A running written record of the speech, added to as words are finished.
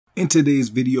In today's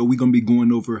video, we're going to be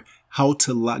going over how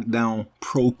to lock down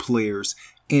pro players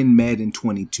in Madden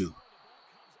 22.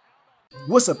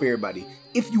 What's up, everybody?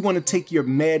 If you want to take your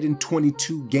Madden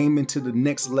 22 gaming to the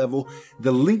next level,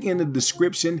 the link in the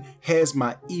description has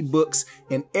my ebooks,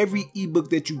 and every ebook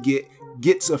that you get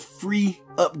gets a free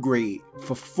upgrade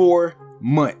for 4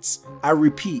 months. I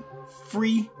repeat,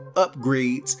 free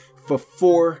upgrades for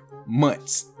 4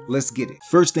 months. Let's get it.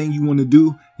 First thing you want to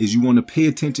do is you want to pay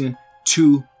attention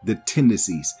to the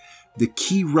tendencies. The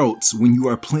key routes when you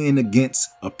are playing against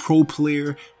a pro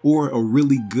player or a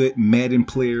really good Madden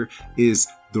player is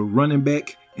the running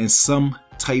back and some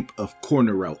type of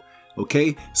corner route.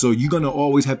 Okay, so you're gonna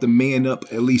always have to man up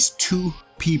at least 2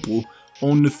 people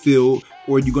on the field,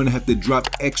 or you're gonna have to drop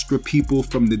extra people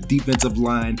from the defensive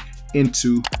line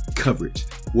into coverage.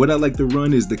 What I like to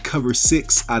run is the cover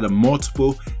 6 out of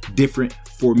multiple different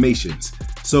formations.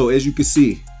 So as you can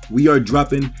see, we are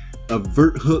dropping a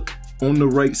vert hook on the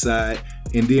right side,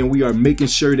 and then we are making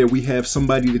sure that we have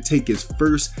somebody to take his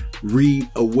first read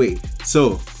away.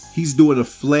 So he's doing a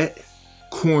flat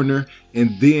corner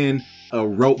and then a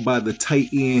route by the tight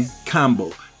end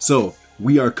combo. So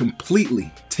we are completely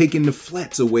taking the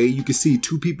flats away. You can see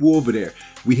 2 people over there.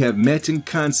 We have matching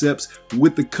concepts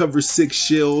with the cover 6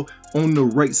 shell on the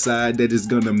right side that is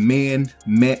gonna man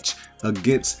match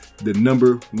against the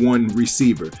number 1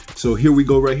 receiver. So here we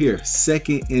go right here,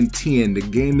 2nd and 10. The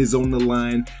game is on the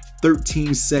line,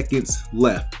 13 seconds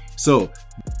left. So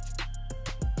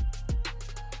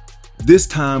this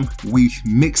time we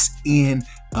mix in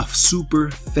a super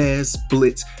fast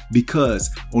blitz because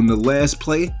on the last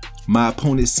play, my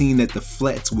opponent seen that the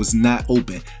flats was not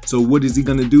open. So what is he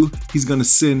gonna do? He's gonna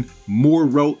send more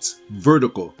routes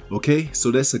vertical, okay?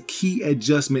 So that's a key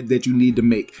adjustment that you need to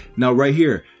make. Now right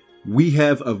here, we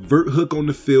have a vert hook on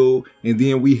the field, and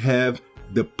then we have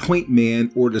the point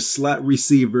man or the slot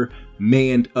receiver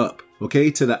manned up,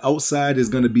 okay? To the outside is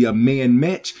gonna be a man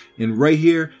match, and right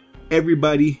here,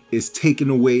 everybody is taken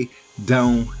away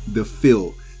down the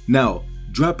field. Now,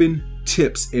 dropping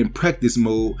tips in practice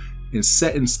mode and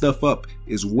setting stuff up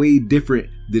is way different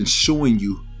than showing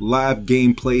you live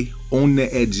gameplay on the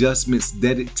adjustments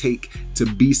that it take to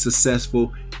be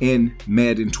successful in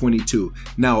Madden 22.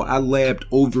 Now, I labbed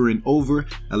over and over.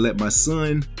 I let my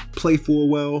son play for a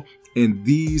while, and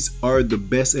these are the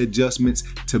best adjustments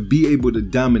to be able to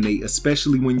dominate,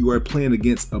 especially when you are playing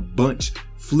against a bunch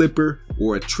flipper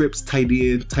or a trips tight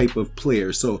end type of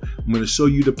player. So I'm going to show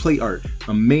you the play art.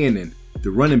 I'm manning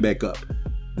the running back up,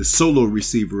 the solo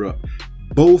receiver up,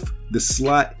 both the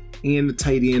slot and the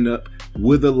tight end up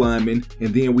with a lineman,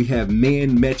 and then we have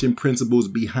man matching principles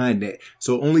behind that.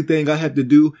 So only thing I have to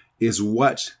do is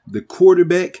watch the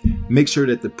quarterback, make sure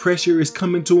that the pressure is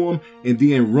coming to him, and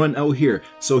then run out here.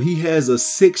 So he has a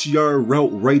 6-yard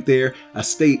route right there. I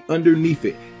stayed underneath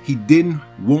it. He didn't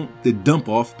want the dump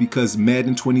off because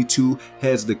Madden 22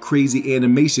 has the crazy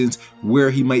animations where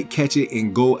he might catch it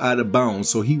and go out of bounds.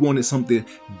 So he wanted something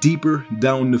deeper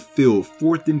down the field.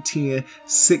 4th and 10,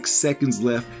 6 seconds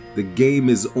left. The game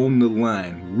is on the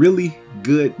line. Really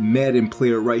good Madden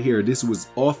player right here. This was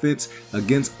offense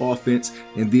against offense,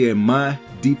 and then my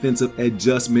defensive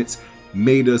adjustments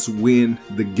made us win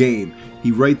the game.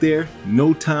 He right there,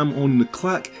 no time on the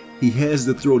clock. He has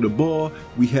to throw the ball.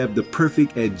 We have the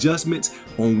perfect adjustments.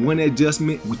 On one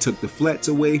adjustment, we took the flats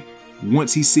away.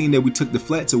 Once he's seen that we took the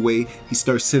flats away, he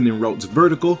starts sending routes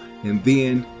vertical, and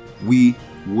then we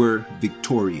were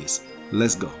victorious.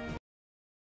 Let's go.